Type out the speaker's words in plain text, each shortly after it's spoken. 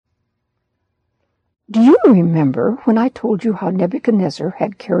Do you remember when I told you how Nebuchadnezzar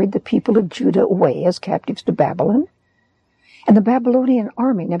had carried the people of Judah away as captives to Babylon? And the Babylonian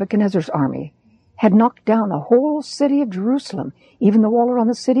army, Nebuchadnezzar's army, had knocked down the whole city of Jerusalem, even the wall around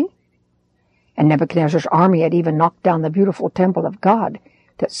the city? And Nebuchadnezzar's army had even knocked down the beautiful temple of God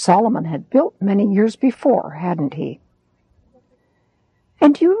that Solomon had built many years before, hadn't he?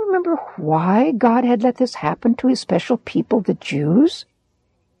 And do you remember why God had let this happen to his special people, the Jews?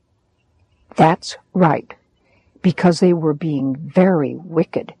 That's right, because they were being very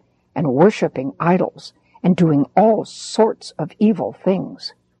wicked and worshiping idols and doing all sorts of evil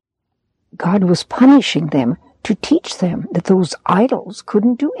things. God was punishing them to teach them that those idols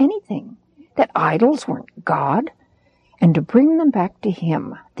couldn't do anything, that idols weren't God, and to bring them back to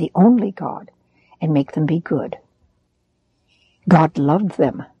Him, the only God, and make them be good. God loved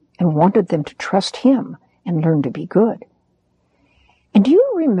them and wanted them to trust Him and learn to be good. And do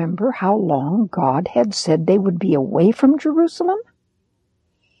you remember how long God had said they would be away from Jerusalem?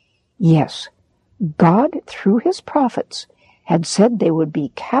 Yes, God, through His prophets, had said they would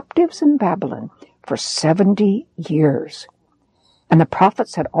be captives in Babylon for 70 years. And the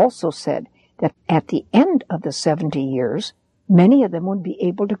prophets had also said that at the end of the 70 years, many of them would be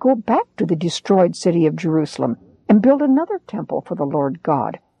able to go back to the destroyed city of Jerusalem and build another temple for the Lord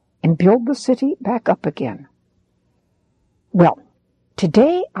God and build the city back up again. Well,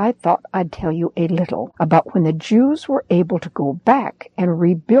 today I thought I'd tell you a little about when the Jews were able to go back and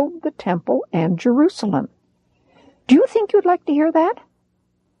rebuild the temple and Jerusalem. Do you think you'd like to hear that?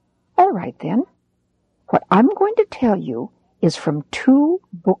 All right then. What I'm going to tell you is from two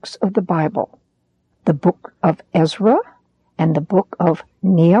books of the Bible, the book of Ezra and the book of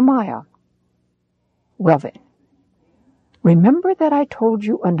Nehemiah. Well then, remember that I told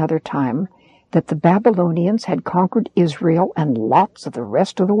you another time that the Babylonians had conquered Israel and lots of the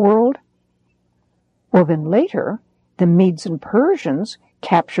rest of the world? Well then later, the Medes and Persians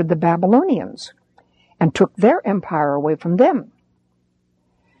captured the Babylonians and took their empire away from them.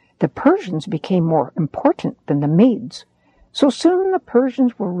 The Persians became more important than the Medes, so soon the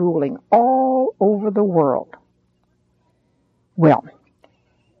Persians were ruling all over the world. Well,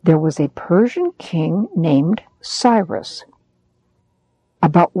 there was a Persian king named Cyrus.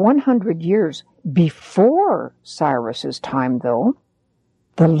 About 100 years before Cyrus's time, though,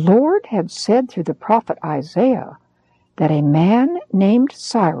 the Lord had said through the prophet Isaiah that a man named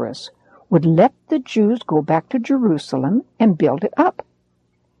Cyrus would let the Jews go back to Jerusalem and build it up.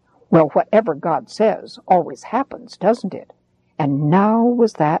 Well, whatever God says always happens, doesn't it? And now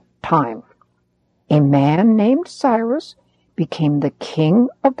was that time. A man named Cyrus became the king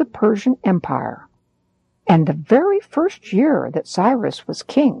of the Persian Empire. And the very first year that Cyrus was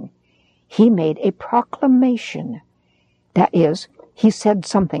king, he made a proclamation. That is, he said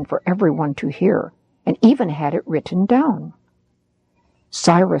something for everyone to hear, and even had it written down.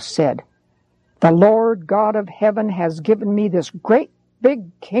 Cyrus said, "The Lord God of heaven has given me this great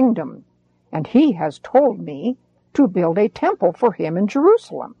big kingdom, and He has told me to build a temple for Him in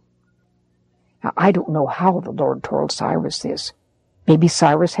Jerusalem." Now, I don't know how the Lord told Cyrus this. Maybe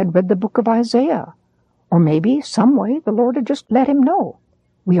Cyrus had read the book of Isaiah, or maybe some way the Lord had just let him know.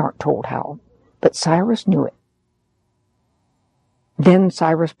 We aren't told how, but Cyrus knew it. Then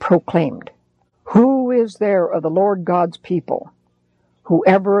Cyrus proclaimed, "Who is there of the Lord God's people?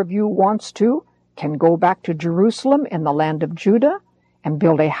 Whoever of you wants to can go back to Jerusalem in the land of Judah and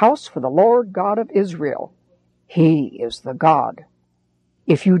build a house for the Lord God of Israel. He is the God.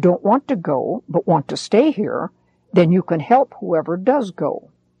 If you don't want to go, but want to stay here, then you can help whoever does go.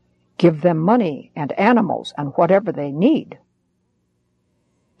 Give them money and animals and whatever they need."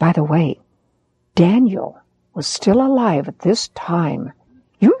 By the way, Daniel was still alive at this time.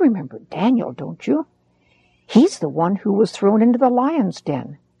 You remember Daniel, don't you? He's the one who was thrown into the lion's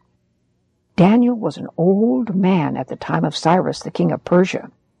den. Daniel was an old man at the time of Cyrus, the king of Persia,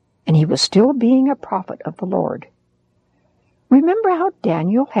 and he was still being a prophet of the Lord. Remember how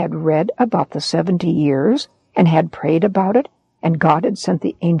Daniel had read about the 70 years and had prayed about it, and God had sent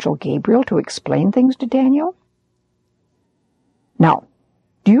the angel Gabriel to explain things to Daniel? Now,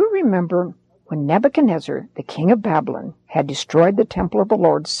 do you remember when Nebuchadnezzar, the king of Babylon, had destroyed the temple of the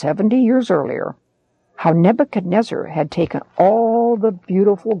Lord 70 years earlier, how Nebuchadnezzar had taken all the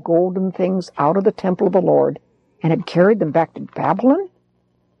beautiful golden things out of the temple of the Lord and had carried them back to Babylon?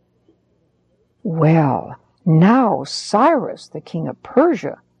 Well, now Cyrus, the king of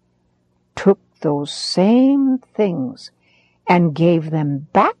Persia, took those same things and gave them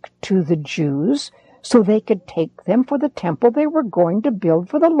back to the Jews so they could take them for the temple they were going to build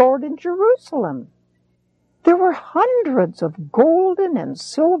for the Lord in Jerusalem. There were hundreds of golden and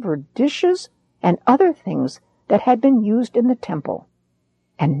silver dishes and other things that had been used in the temple.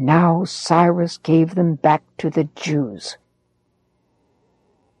 And now Cyrus gave them back to the Jews.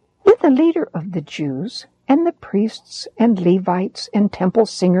 Then the leader of the Jews and the priests and Levites and temple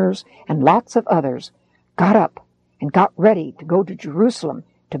singers and lots of others got up and got ready to go to Jerusalem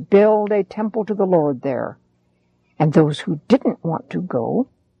to build a temple to the Lord there. And those who didn't want to go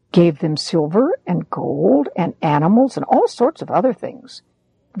gave them silver and gold and animals and all sorts of other things.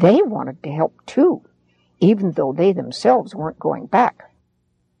 They wanted to help too, even though they themselves weren't going back.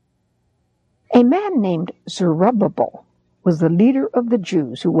 A man named Zerubbabel was the leader of the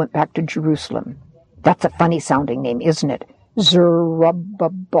Jews who went back to Jerusalem. That's a funny-sounding name, isn't it?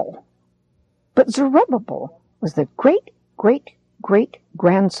 Zerubbabel. But Zerubbabel was the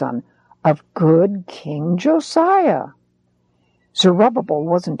great-great-great-grandson of good King Josiah. Zerubbabel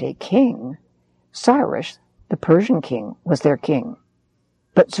wasn't a king. Cyrus, the Persian king, was their king.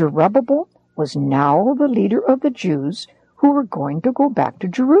 But Zerubbabel was now the leader of the Jews who were going to go back to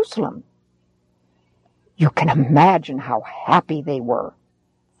Jerusalem. You can imagine how happy they were.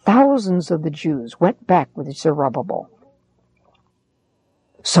 Thousands of the Jews went back with Zerubbabel.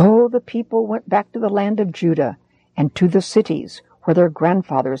 So the people went back to the land of Judah and to the cities where their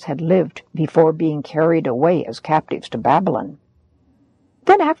grandfathers had lived before being carried away as captives to Babylon.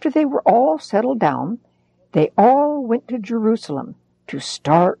 Then after they were all settled down, they all went to Jerusalem to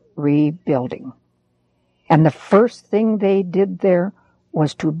start rebuilding. And the first thing they did there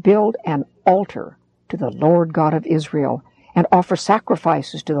was to build an altar to the Lord God of Israel and offer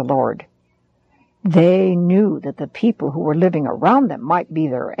sacrifices to the Lord. They knew that the people who were living around them might be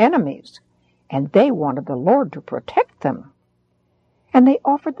their enemies, and they wanted the Lord to protect them. And they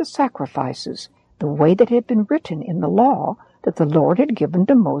offered the sacrifices the way that had been written in the law that the Lord had given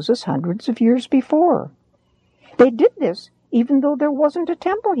to Moses hundreds of years before. They did this even though there wasn't a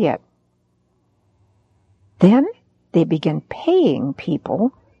temple yet. Then they began paying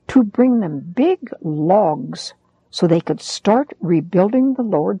people to bring them big logs so they could start rebuilding the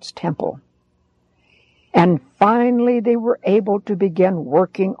Lord's temple. And finally they were able to begin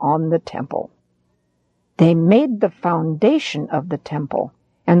working on the temple. They made the foundation of the temple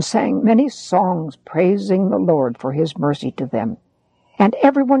and sang many songs praising the Lord for his mercy to them. And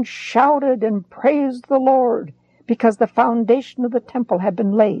everyone shouted and praised the Lord because the foundation of the temple had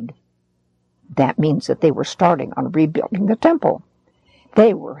been laid. That means that they were starting on rebuilding the temple.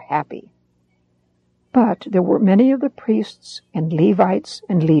 They were happy. But there were many of the priests and Levites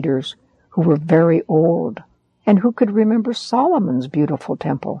and leaders who were very old and who could remember Solomon's beautiful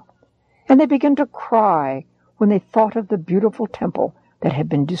temple. And they began to cry when they thought of the beautiful temple that had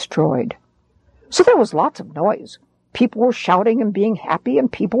been destroyed. So there was lots of noise. People were shouting and being happy,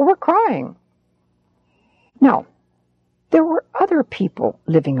 and people were crying. Now, there were other people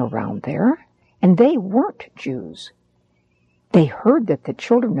living around there, and they weren't Jews. They heard that the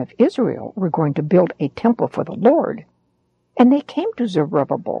children of Israel were going to build a temple for the Lord, and they came to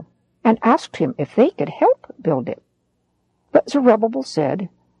Zerubbabel and asked him if they could help build it. But Zerubbabel said,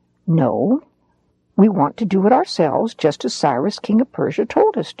 "No, we want to do it ourselves, just as Cyrus, king of Persia,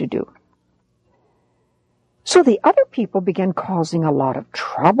 told us to do." So the other people began causing a lot of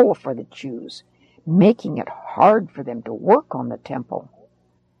trouble for the Jews, making it hard for them to work on the temple.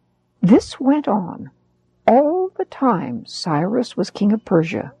 This went on all the time Cyrus was king of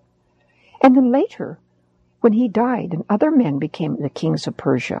Persia. And then later, when he died and other men became the kings of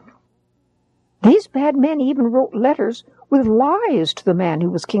Persia, these bad men even wrote letters with lies to the man who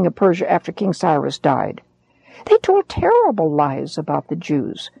was king of Persia after King Cyrus died. They told terrible lies about the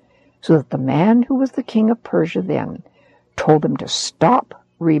Jews, so that the man who was the king of Persia then told them to stop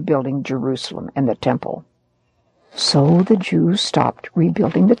rebuilding Jerusalem and the temple. So the Jews stopped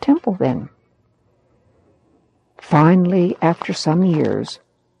rebuilding the temple then. Finally, after some years,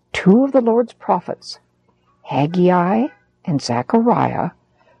 two of the Lord's prophets, Haggai and Zechariah,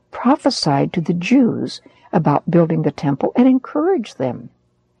 prophesied to the Jews about building the temple and encouraged them.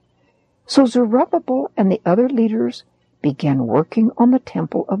 So Zerubbabel and the other leaders began working on the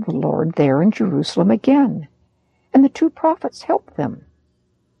temple of the Lord there in Jerusalem again, and the two prophets helped them.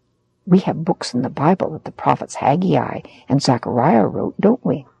 We have books in the Bible that the prophets Haggai and Zechariah wrote, don't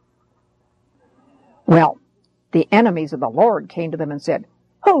we? Well, the enemies of the Lord came to them and said,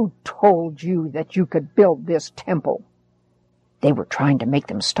 "Who told you that you could build this temple?" They were trying to make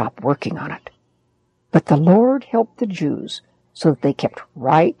them stop working on it. But the Lord helped the Jews so that they kept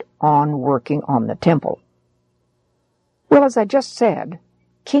right on working on the temple. Well, as I just said,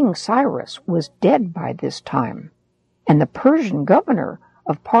 King Cyrus was dead by this time, and the Persian governor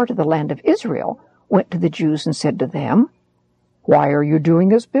of part of the land of Israel went to the Jews and said to them, "Why are you doing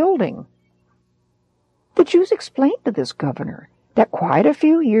this building?" The Jews explained to this governor that quite a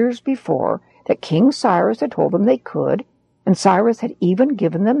few years before that King Cyrus had told them they could, and Cyrus had even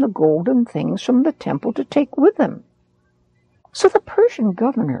given them the golden things from the temple to take with them. So the Persian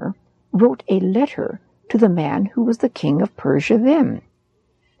governor wrote a letter to the man who was the king of Persia then.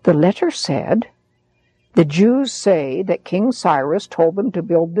 The letter said, "The Jews say that King Cyrus told them to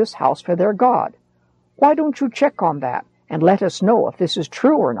build this house for their God. Why don't you check on that and let us know if this is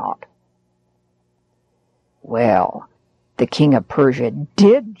true or not?" Well, the king of Persia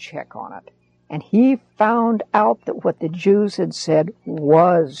did check on it, and he found out that what the Jews had said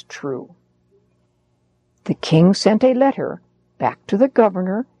was true. The king sent a letter back to the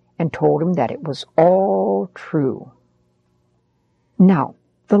governor and told him that it was all true. Now,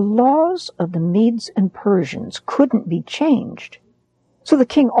 the laws of the Medes and Persians couldn't be changed. So the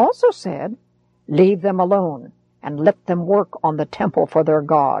king also said, "Leave them alone and let them work on the temple for their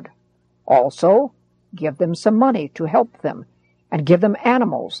God. Also, give them some money to help them, and give them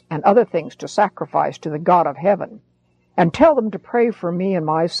animals and other things to sacrifice to the God of heaven, and tell them to pray for me and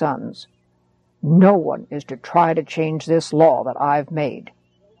my sons. No one is to try to change this law that I've made.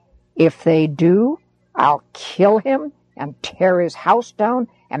 If they do, I'll kill him and tear his house down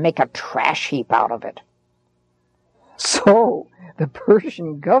and make a trash heap out of it." So the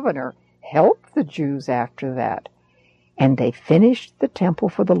Persian governor helped the Jews after that, and they finished the temple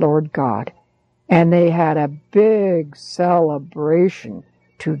for the Lord God, and they had a big celebration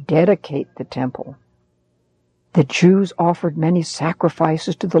to dedicate the temple. The Jews offered many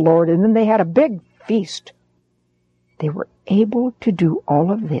sacrifices to the Lord, and then they had a big feast. They were able to do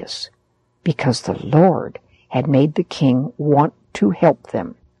all of this because the Lord had made the king want to help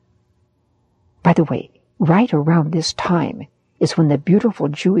them. By the way, right around this time is when the beautiful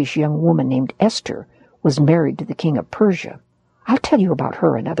Jewish young woman named Esther was married to the king of Persia. I'll tell you about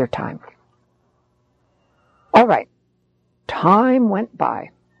her another time. All right, time went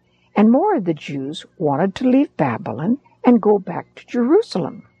by, and more of the Jews wanted to leave Babylon and go back to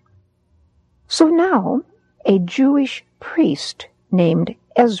Jerusalem. So now a Jewish priest named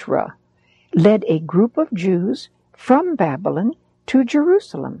Ezra led a group of Jews from Babylon to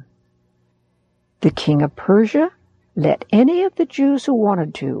Jerusalem. The king of Persia let any of the Jews who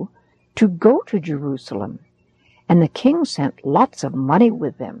wanted to go to Jerusalem, and the king sent lots of money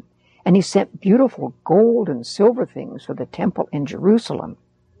with them, and he sent beautiful gold and silver things for the temple in Jerusalem.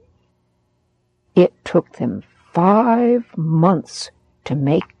 It took them 5 months to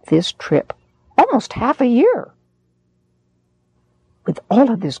make this trip, almost half a year. With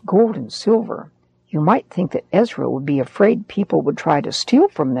all of this gold and silver, you might think that Ezra would be afraid people would try to steal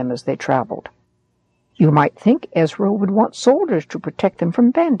from them as they traveled. You might think Ezra would want soldiers to protect them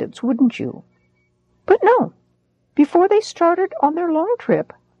from bandits, wouldn't you? But no. Before they started on their long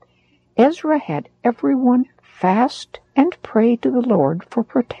trip, Ezra had everyone fast and pray to the Lord for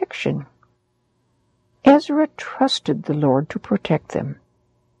protection. Ezra trusted the Lord to protect them,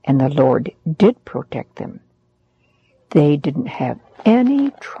 and the Lord did protect them. They didn't have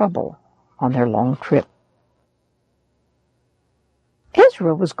any trouble on their long trip.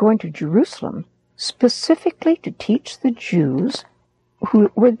 Ezra was going to Jerusalem specifically to teach the Jews who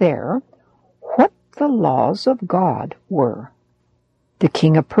were there what the laws of God were. The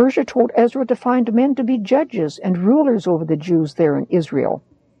king of Persia told Ezra to find men to be judges and rulers over the Jews there in Israel,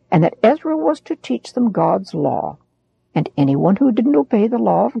 and that Ezra was to teach them God's law, and anyone who didn't obey the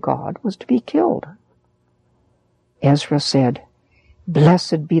law of God was to be killed. Ezra said,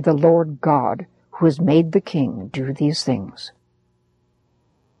 "Blessed be the Lord God, who has made the king do these things."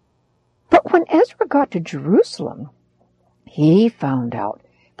 But when Ezra got to Jerusalem, he found out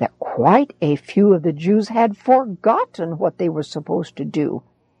that quite a few of the Jews had forgotten what they were supposed to do,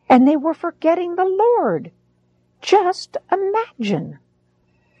 and they were forgetting the Lord. Just imagine.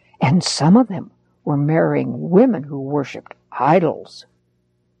 And some of them were marrying women who worshipped idols.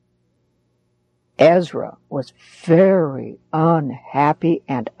 Ezra was very unhappy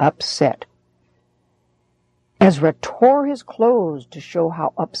and upset. Ezra tore his clothes to show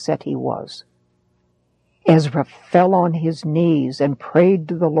how upset he was. Ezra fell on his knees and prayed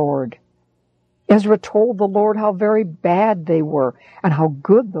to the Lord. Ezra told the Lord how very bad they were and how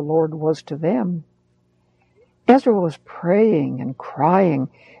good the Lord was to them. Ezra was praying and crying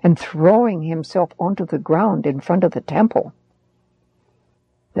and throwing himself onto the ground in front of the temple.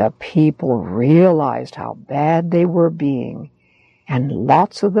 The people realized how bad they were being, and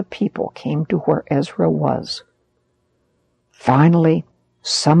lots of the people came to where Ezra was. Finally,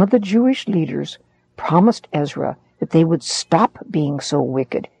 some of the Jewish leaders promised Ezra that they would stop being so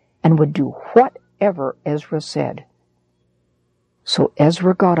wicked and would do whatever Ezra said. So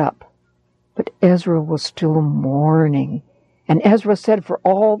Ezra got up But Ezra was still mourning, and Ezra said for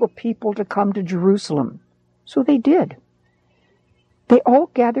all the people to come to Jerusalem. So they did. They all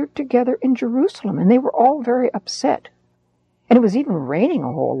gathered together in Jerusalem, and they were all very upset. And it was even raining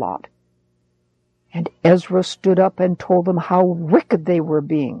a whole lot. And Ezra stood up and told them how wicked they were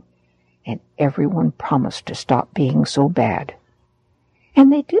being, and everyone promised to stop being so bad.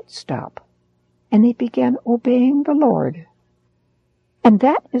 And they did stop, and they began obeying the Lord. And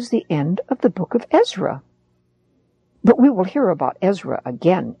that is the end of the book of Ezra. But we will hear about Ezra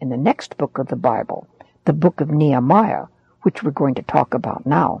again in the next book of the Bible, the book of Nehemiah, which we're going to talk about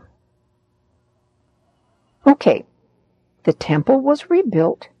now. Okay, the temple was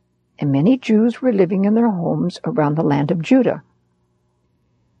rebuilt, and many Jews were living in their homes around the land of Judah.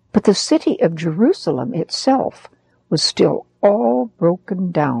 But the city of Jerusalem itself was still all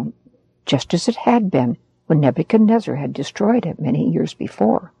broken down, just as it had been when Nebuchadnezzar had destroyed it many years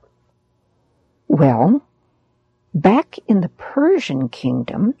before. Well, back in the Persian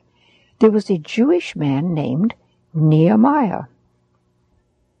kingdom, there was a Jewish man named Nehemiah.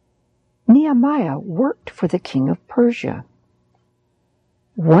 Nehemiah worked for the king of Persia.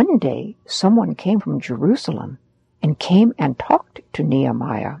 One day, someone came from Jerusalem and came and talked to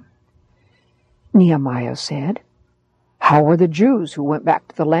Nehemiah. Nehemiah said, "How are the Jews who went back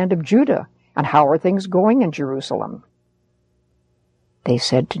to the land of Judah, and how are things going in Jerusalem?" They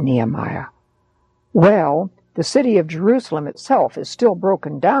said to Nehemiah, "Well, the city of Jerusalem itself is still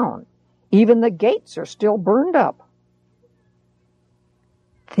broken down. Even the gates are still burned up."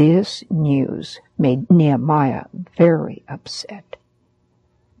 This news made Nehemiah very upset.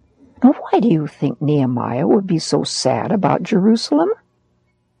 Now, why do you think Nehemiah would be so sad about Jerusalem?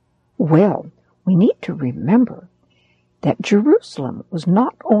 Well, we need to remember that Jerusalem was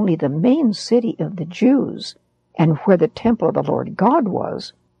not only the main city of the Jews and where the temple of the Lord God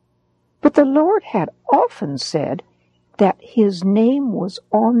was, but the Lord had often said that his name was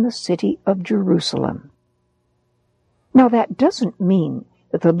on the city of Jerusalem. Now, that doesn't mean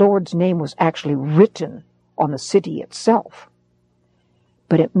that the Lord's name was actually written on the city itself,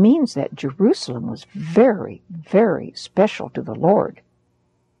 but it means that Jerusalem was very, very special to the Lord.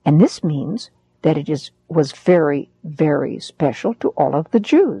 And this means that it was very, very special to all of the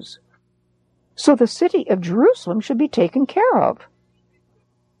Jews. So the city of Jerusalem should be taken care of.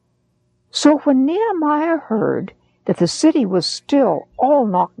 So when Nehemiah heard that the city was still all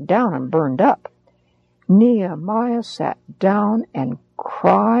knocked down and burned up, Nehemiah sat down and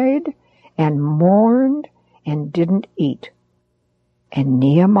cried and mourned and didn't eat. And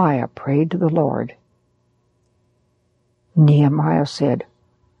Nehemiah prayed to the Lord. Nehemiah said,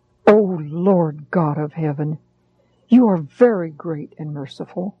 "O Lord God of heaven, you are very great and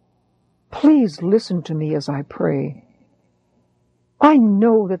merciful. Please listen to me as I pray. I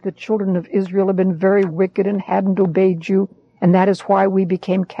know that the children of Israel have been very wicked and hadn't obeyed you, and that is why we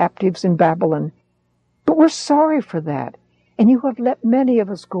became captives in Babylon. But we're sorry for that, and you have let many of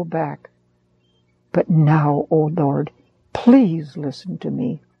us go back. But now, O Lord, please listen to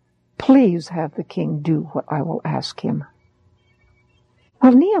me. Please have the king do what I will ask him."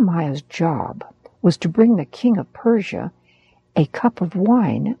 Well, Nehemiah's job was to bring the king of Persia a cup of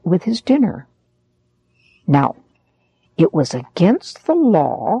wine with his dinner. Now, it was against the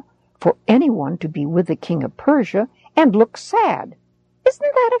law for anyone to be with the king of Persia and look sad. Isn't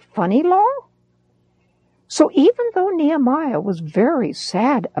that a funny law? So even though Nehemiah was very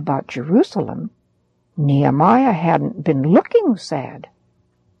sad about Jerusalem, Nehemiah hadn't been looking sad.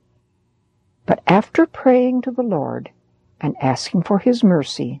 But after praying to the Lord and asking for his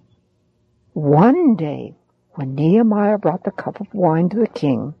mercy, one day when Nehemiah brought the cup of wine to the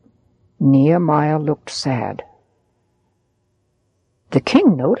king, Nehemiah looked sad. The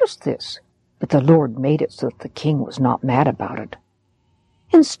king noticed this, but the Lord made it so that the king was not mad about it.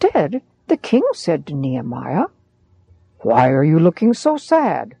 Instead, the king said to Nehemiah, "Why are you looking so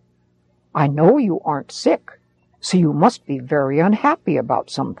sad? I know you aren't sick, so you must be very unhappy about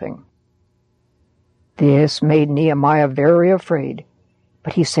something." This made Nehemiah very afraid,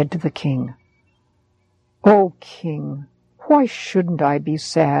 but he said to the king, "O king, why shouldn't I be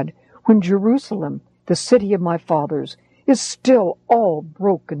sad when Jerusalem, the city of my fathers, is still all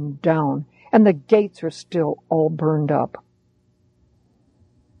broken down and the gates are still all burned up?"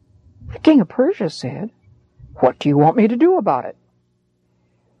 The king of Persia said, "What do you want me to do about it?"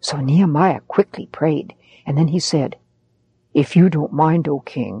 So Nehemiah quickly prayed, and then he said, "If you don't mind, O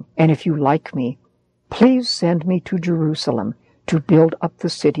king, and if you like me, please send me to Jerusalem to build up the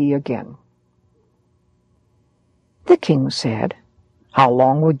city again." The king said, "How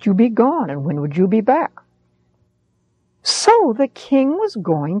long would you be gone, and when would you be back?" So the king was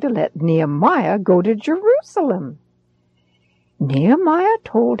going to let Nehemiah go to Jerusalem. Nehemiah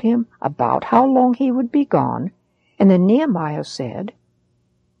told him about how long he would be gone, and then Nehemiah said,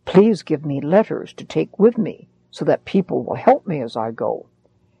 "Please give me letters to take with me so that people will help me as I go.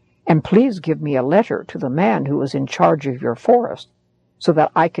 And please give me a letter to the man who is in charge of your forest so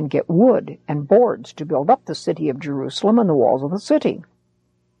that I can get wood and boards to build up the city of Jerusalem and the walls of the city."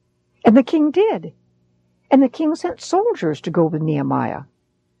 And the king did. And the king sent soldiers to go with Nehemiah.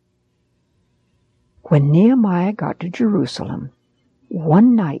 When Nehemiah got to Jerusalem,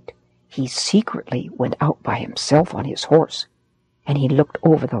 one night he secretly went out by himself on his horse, and he looked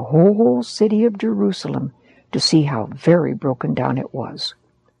over the whole city of Jerusalem to see how very broken down it was.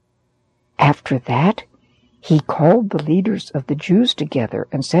 After that, he called the leaders of the Jews together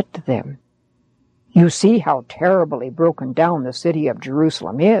and said to them, "You see how terribly broken down the city of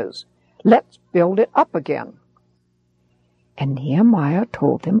Jerusalem is. Let's build it up again." And Nehemiah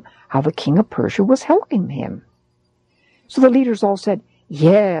told them how the king of Persia was helping him. So the leaders all said,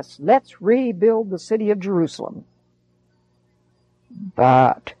 "Yes, let's rebuild the city of Jerusalem."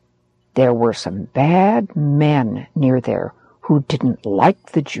 But there were some bad men near there who didn't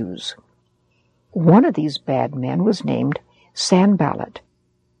like the Jews. One of these bad men was named Sanballat.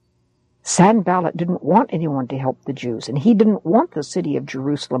 Sanballat didn't want anyone to help the Jews, and he didn't want the city of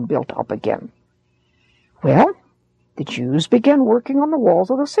Jerusalem built up again. Well, the Jews began working on the walls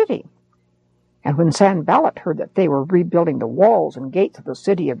of the city. And when Sanballat heard that they were rebuilding the walls and gates of the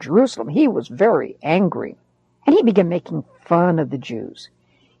city of Jerusalem, he was very angry, and he began making fun of the Jews.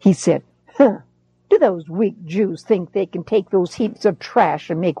 He said, "Do those weak Jews think they can take those heaps of trash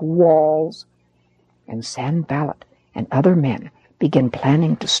and make walls?" And Sanballat and other men began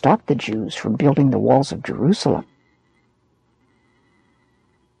planning to stop the Jews from building the walls of Jerusalem.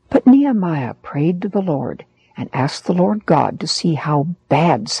 But Nehemiah prayed to the Lord and asked the Lord God to see how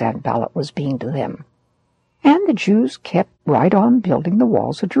bad Sanballat was being to them. And the Jews kept right on building the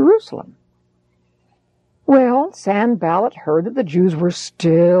walls of Jerusalem. Well, Sanballat heard that the Jews were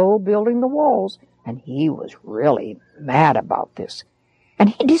still building the walls, and he was really mad about this. And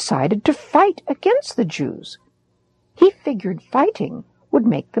he decided to fight against the Jews. He figured fighting would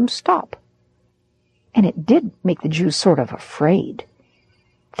make them stop. And it did make the Jews sort of afraid.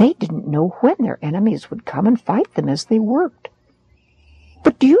 They didn't know when their enemies would come and fight them as they worked.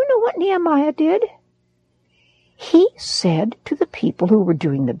 But do you know what Nehemiah did? He said to the people who were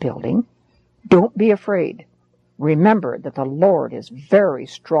doing the building, "Don't be afraid. Remember that the Lord is very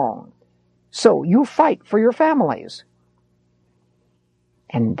strong. So you fight for your families."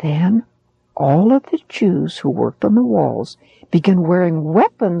 And then all of the Jews who worked on the walls began wearing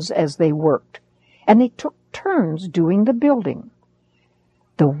weapons as they worked, and they took turns doing the building.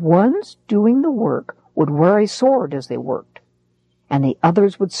 The ones doing the work would wear a sword as they worked, and the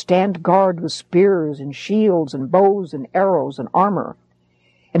others would stand guard with spears and shields and bows and arrows and armor,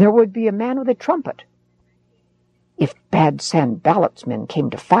 and there would be a man with a trumpet. If bad Sanballat's men came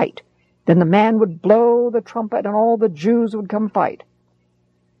to fight, then the man would blow the trumpet and all the Jews would come fight.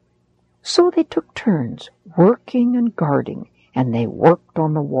 So they took turns working and guarding, and they worked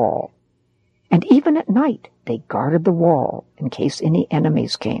on the wall. And even at night they guarded the wall in case any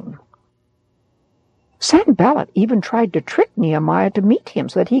enemies came. Sanballat even tried to trick Nehemiah to meet him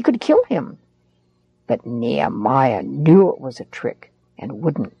so that he could kill him. But Nehemiah knew it was a trick and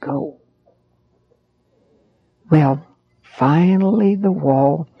wouldn't go. Well, finally the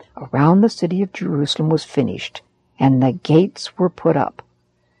wall around the city of Jerusalem was finished, and the gates were put up.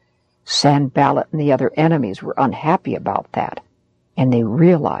 Sanballat and the other enemies were unhappy about that, and they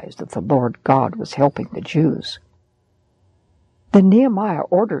realized that the Lord God was helping the Jews. Then Nehemiah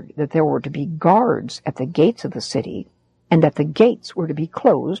ordered that there were to be guards at the gates of the city, and that the gates were to be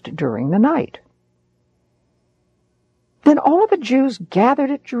closed during the night. Then all of the Jews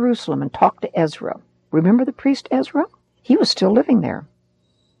gathered at Jerusalem and talked to Ezra. Remember the priest Ezra? He was still living there.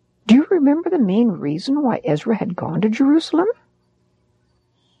 Do you remember the main reason why Ezra had gone to Jerusalem?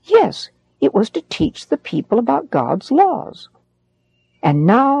 Yes, it was to teach the people about God's laws. And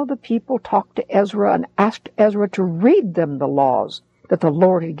now the people talked to Ezra and asked Ezra to read them the laws that the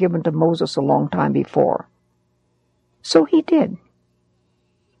Lord had given to Moses a long time before. So he did.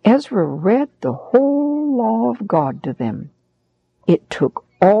 Ezra read the whole law of God to them. It took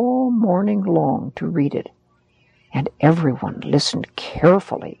all morning long to read it, and everyone listened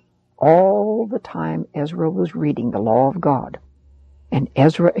carefully all the time Ezra was reading the law of God. And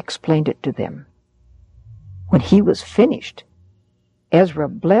Ezra explained it to them. When he was finished, Ezra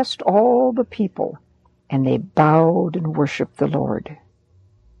blessed all the people, and they bowed and worshipped the Lord.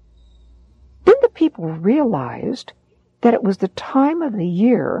 Then the people realized that it was the time of the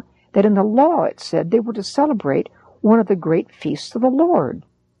year that in the law it said they were to celebrate one of the great feasts of the Lord.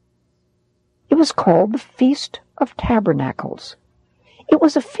 It was called the Feast of Tabernacles. It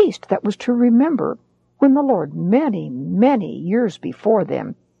was a feast that was to remember when the Lord, many, many years before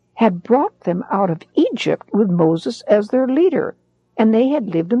them, had brought them out of Egypt with Moses as their leader, and they had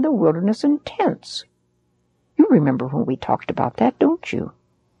lived in the wilderness in tents. You remember when we talked about that, don't you?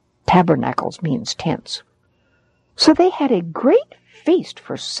 Tabernacles means tents. So they had a great feast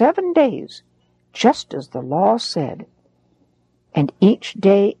for 7 days, just as the law said. And each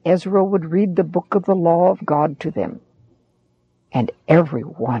day Ezra would read the book of the law of God to them. And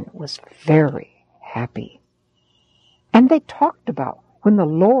everyone was very happy. And they talked about when the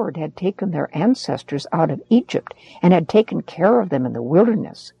Lord had taken their ancestors out of Egypt and had taken care of them in the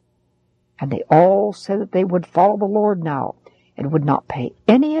wilderness. And they all said that they would follow the Lord now and would not pay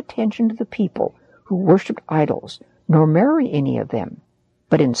any attention to the people who worshipped idols, nor marry any of them,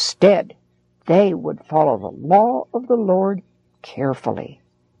 but instead they would follow the law of the Lord carefully.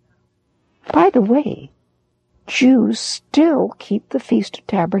 By the way, Jews still keep the Feast of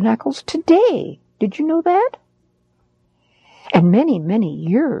Tabernacles today. Did you know that? And many, many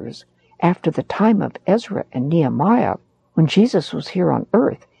years after the time of Ezra and Nehemiah, when Jesus was here on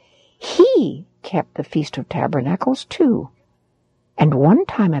earth, he kept the Feast of Tabernacles too. And one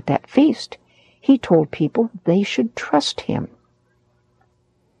time at that feast, he told people they should trust him.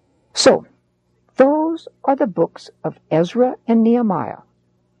 So, those are the books of Ezra and Nehemiah.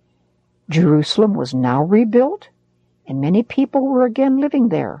 Jerusalem was now rebuilt, and many people were again living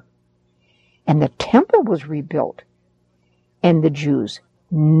there. And the temple was rebuilt, and the Jews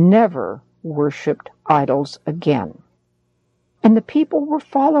never worshipped idols again. And the people were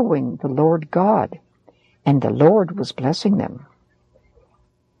following the Lord God, and the Lord was blessing them.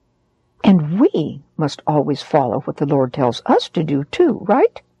 And we must always follow what the Lord tells us to do too,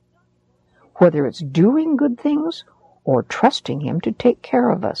 right? Whether it's doing good things or trusting him to take care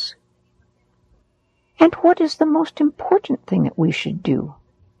of us. And what is the most important thing that we should do?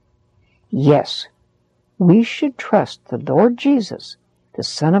 Yes, we should trust the Lord Jesus, the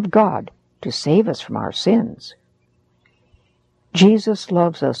Son of God, to save us from our sins. Jesus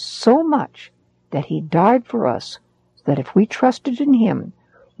loves us so much that he died for us, so that if we trusted in him,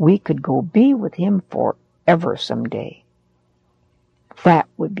 we could go be with him forever someday. That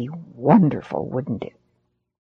would be wonderful, wouldn't it?